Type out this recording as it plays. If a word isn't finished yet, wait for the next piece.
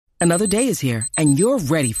Another day is here, and you're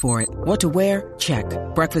ready for it. What to wear? Check.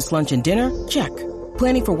 Breakfast, lunch, and dinner? Check.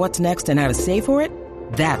 Planning for what's next and how to save for it?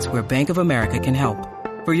 That's where Bank of America can help.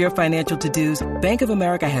 For your financial to-dos, Bank of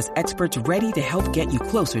America has experts ready to help get you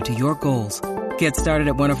closer to your goals. Get started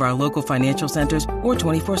at one of our local financial centers or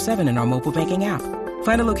 24/7 in our mobile banking app.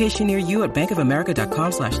 Find a location near you at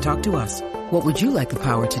bankofamerica.com/talktous. What would you like the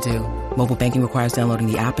power to do? Mobile banking requires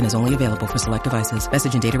downloading the app and is only available for select devices.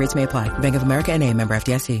 Message and data rates may apply. Bank of America N.A., member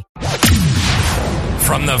FDIC.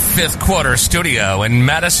 From the Fifth Quarter Studio in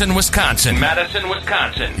Madison, Wisconsin,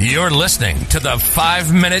 you're listening to the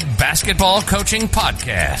 5-Minute Basketball Coaching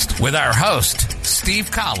Podcast with our host,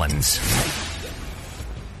 Steve Collins.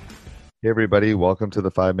 Hey, everybody. Welcome to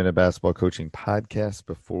the 5-Minute Basketball Coaching Podcast.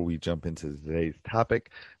 Before we jump into today's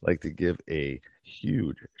topic, I'd like to give a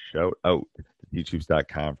huge shout out to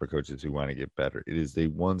teachhoops.com for coaches who want to get better. It is a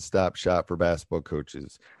one-stop shop for basketball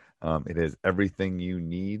coaches. It has everything you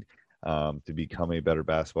need to become a better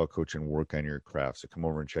basketball coach and work on your craft. So come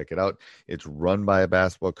over and check it out. It's run by a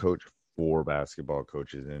basketball coach for basketball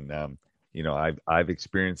coaches. And, I've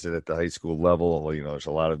experienced it at the high school level. There's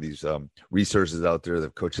a lot of these resources out there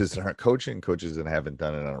that coaches that aren't coaching, coaches that haven't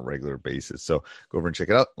done it on a regular basis. So go over and check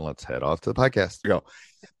it out, and let's head off to the podcast. Go.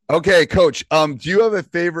 Okay, Coach, do you have a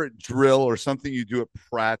favorite drill or something you do at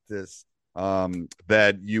practice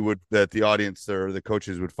that the audience or the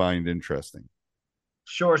coaches would find interesting?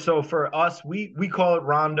 Sure. So for us, we call it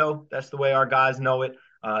rondo. That's the way our guys know it.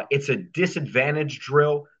 It's a disadvantage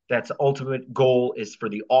drill. That's ultimate goal is for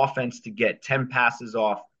the offense to get 10 passes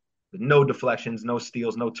off with no deflections, no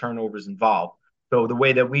steals, no turnovers involved. So the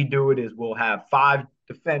way that we do it is we'll have 5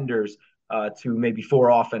 defenders to maybe 4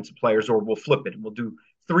 offensive players, or we'll flip it. We'll do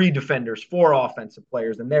 3 defenders, 4 offensive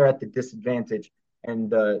players, and they're at the disadvantage. And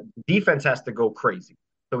the defense has to go crazy.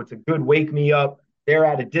 So it's a good wake me up. They're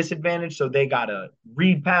at a disadvantage, so they got to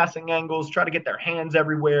read passing angles, try to get their hands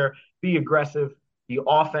everywhere, be aggressive. The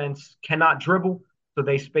offense cannot dribble, so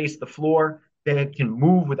they space the floor. They can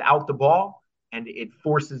move without the ball, and it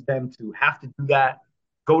forces them to have to do that,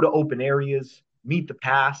 go to open areas, meet the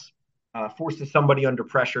pass, forces somebody under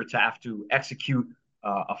pressure to have to execute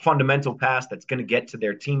a fundamental pass that's going to get to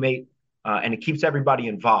their teammate, and it keeps everybody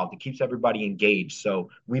involved. It keeps everybody engaged.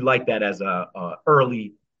 So we like that as a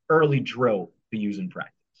early drill to use in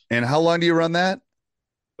practice. And how long do you run that?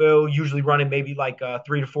 We'll usually run it maybe like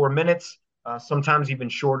 3 to 4 minutes, sometimes even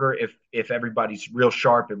shorter if everybody's real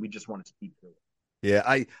sharp and we just want to speed through it.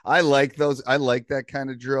 Yeah, I like those. I like that kind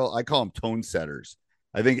of drill. I call them tone setters.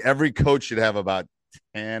 I think every coach should have about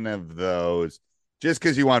 10 of those just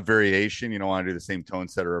because you want variation. You don't want to do the same tone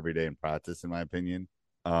setter every day in practice, in my opinion.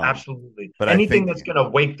 Absolutely. But anything that's going to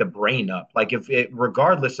wake the brain up, like if it,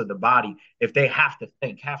 regardless of the body, if they have to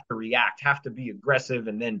think, have to react, have to be aggressive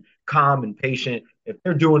and then calm and patient, if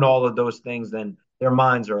they're doing all of those things, then their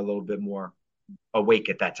minds are a little bit more awake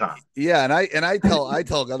at that time. Yeah. And I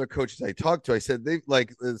tell other coaches I talk to, I said, they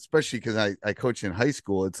like, especially because I coach in high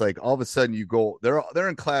school. It's like all of a sudden you go, they're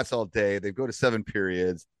in class all day. They go to 7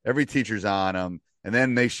 periods. Every teacher's on them. And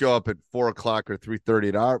then they show up at 4 o'clock or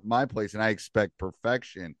 3:30 at my place, and I expect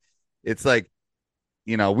perfection. It's like,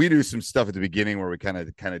 we do some stuff at the beginning where we kind of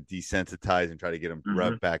desensitize and try to get them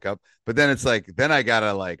revved back up. But then it's like, then I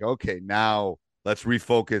gotta okay, now let's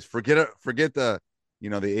refocus. Forget the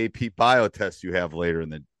the AP bio test you have later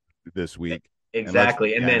in this week.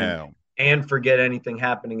 Exactly, and forget anything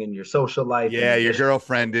happening in your social life. Yeah, your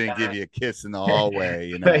girlfriend didn't give you a kiss in the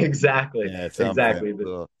hallway. Exactly. Yeah, exactly.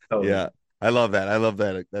 Totally. Yeah. I love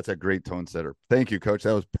that. That's a great tone setter. Thank you, Coach.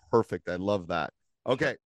 That was perfect. I love that.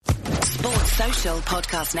 Okay. Sports Social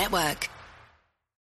Podcast Network.